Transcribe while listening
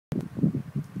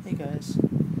guys,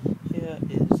 here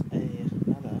is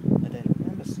another A Day to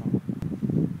Remember song.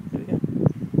 Here we go.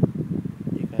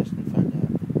 You guys can find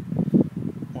out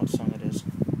what song it is.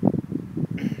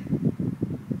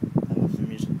 I love the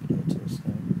music video too, so.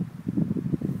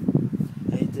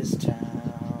 I hate this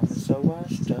town, it's so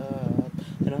washed up,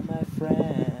 and all my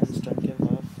friends don't give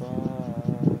a fuck.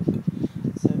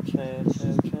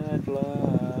 Tread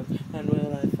luck, and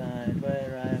will I find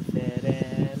where I fit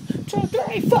in? So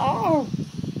grateful!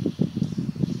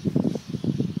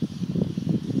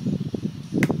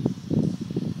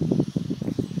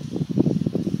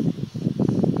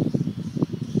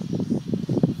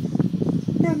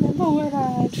 Remember when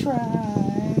I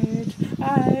tried?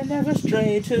 I never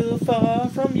strayed too far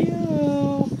from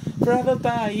you, forever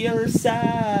by your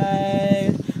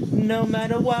side, no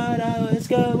matter what I was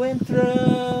going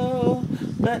through.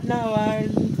 But now I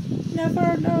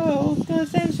never know the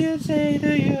things you say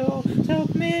to you. Tell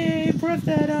me, prove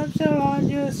that I'm still on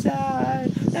your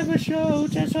side. Never show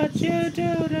just what you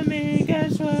do to me.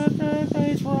 Guess what?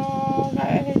 Nothing's wrong. I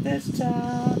hate this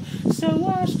town, so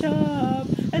washed up,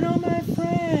 and all my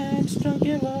friends don't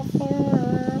give a fuck.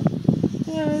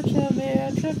 Tell me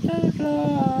a trip to the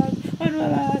log. When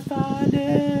will I find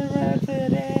it? Where I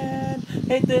fit in?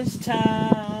 Hate this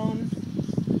town.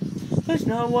 There's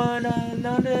no one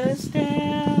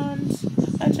understands.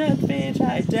 I just be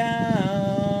tied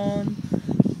down.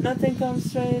 Nothing comes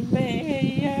straight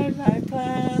me and my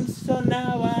plans. So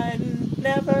now I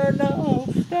never know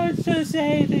what to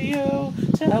say to you.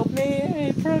 To help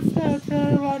me,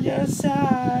 protector on your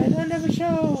side. I never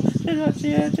show just what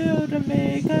you do to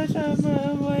me, 'cause I'm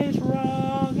always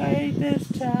wrong. I hate this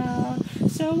town,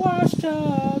 so washed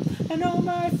up, and all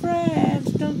my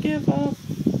friends don't give a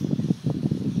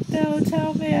They'll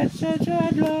tell me it's such a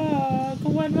luck.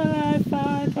 When will I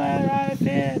find where I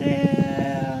fit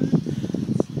in?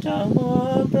 Don't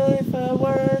believe a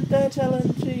word they're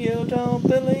telling to you. Don't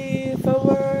believe a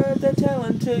word they're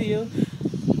telling to you.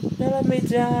 They let me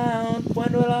down.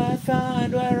 When will I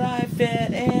find where I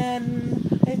fit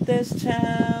in? Hate this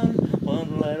town.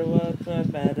 Won't let it work,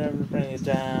 better bring it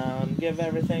down. Give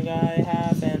everything I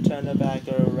have and turn it back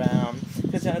around.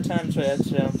 'Cause our times with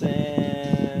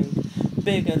something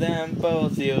bigger than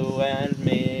both you and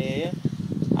me.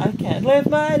 I can't live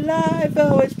my life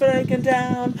always breaking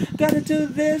down. Gotta do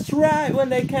this right when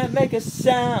they can't make a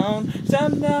sound. So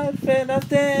I'm not fit, I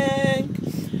think.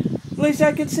 At least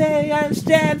I can say I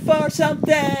stand for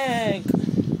something.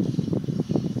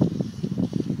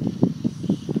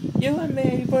 You and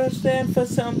me will stand for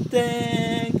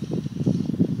something.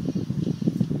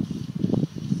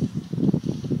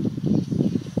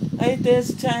 I hate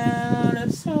this town,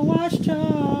 it's so washed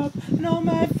up, and all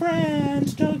my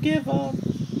friends don't give up.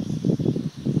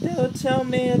 They'll tell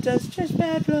me it's just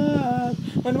bad luck.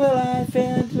 When will I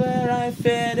find where I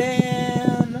fit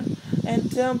in? And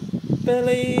don't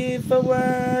believe a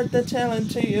word they're telling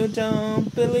to you.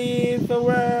 Don't believe a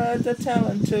word they're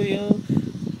telling to you.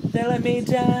 They let me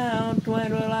down.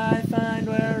 When will I find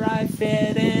where I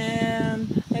fit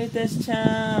in? I hate this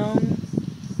town.